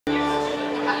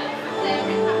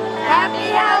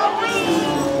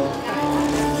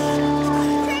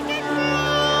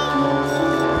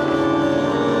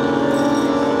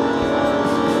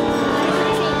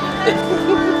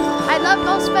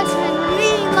Specimen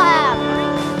Marine Lab.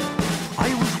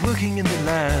 I was working in the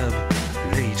lab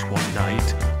late one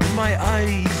night when my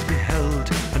eyes beheld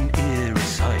an eerie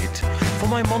sight. For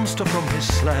my monster from his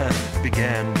slab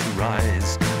began to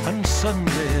rise, and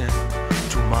suddenly,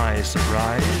 to my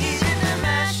surprise,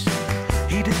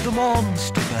 he did the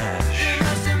monster mash.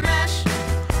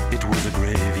 It was a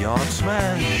graveyard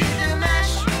smash.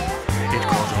 It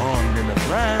caught on in a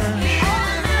flash.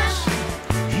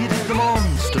 He did the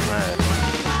monster mash.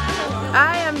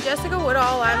 I am Jessica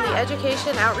Woodall. I'm the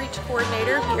Education Outreach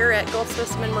Coordinator here at Gulf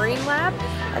Specimen Marine Lab,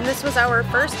 and this was our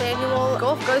first annual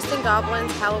Gulf Ghosts and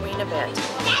Goblins Halloween event. Oh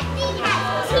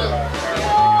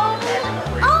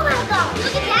my God,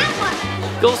 look at that one!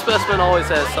 Gulf Specimen always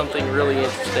has something really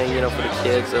interesting, you know, for the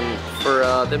kids, and for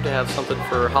them to have something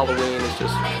for Halloween is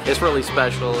it's really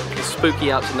special. It's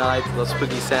spooky out tonight, the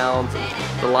spooky sounds,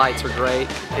 the lights are great.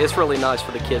 It's really nice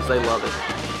for the kids, they love it.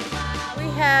 We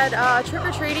had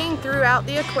trick-or-treating throughout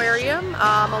the aquarium.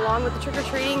 Along with the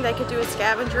trick-or-treating, they could do a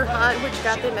scavenger hunt, which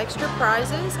got them extra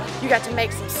prizes. You got to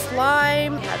make some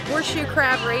slime, had horseshoe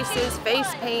crab races,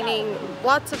 face painting,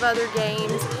 lots of other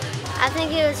games. I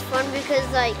think it was fun because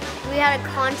like we had a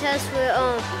contest with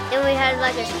and we had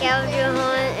like a scavenger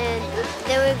hunt, and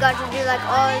then we got to do like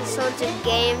all sorts of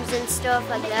games and stuff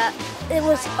like that. It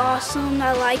was awesome.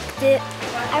 I liked it.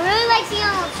 I really like seeing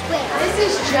all the swim. This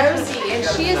is Josie, and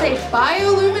she is a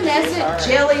bioluminescent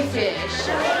jellyfish.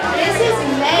 This is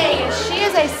May, and she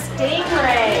is a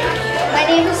stingray. My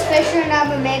name is Fisher, and I'm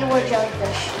a man-o-war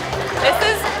jellyfish. This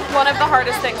is one of the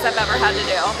hardest things I've ever had to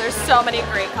do. There's so many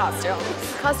great costumes.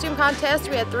 Costume contest,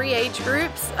 we had 3 age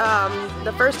groups.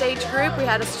 The first age group, we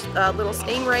had a little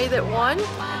stingray that won.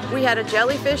 We had a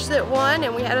jellyfish that won,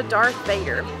 and we had a Darth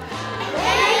Vader.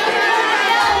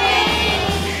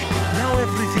 Now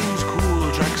everything's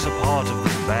cool, Jack's a part of the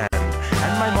band,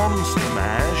 and my monster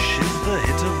mash is the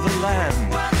hit of the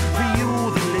land. For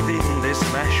you, the living, this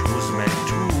mash was meant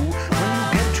to. When you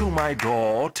get to my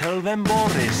door, tell them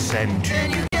Boris sent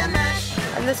you.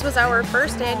 And this was our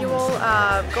first annual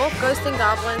Gulf Ghosts and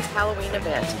Goblins Halloween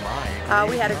event.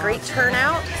 We had a great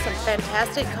turnout, some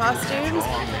fantastic costumes,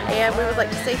 and we would like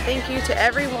to say thank you to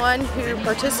everyone who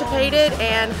participated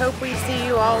and hope we see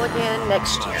you all again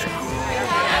next year.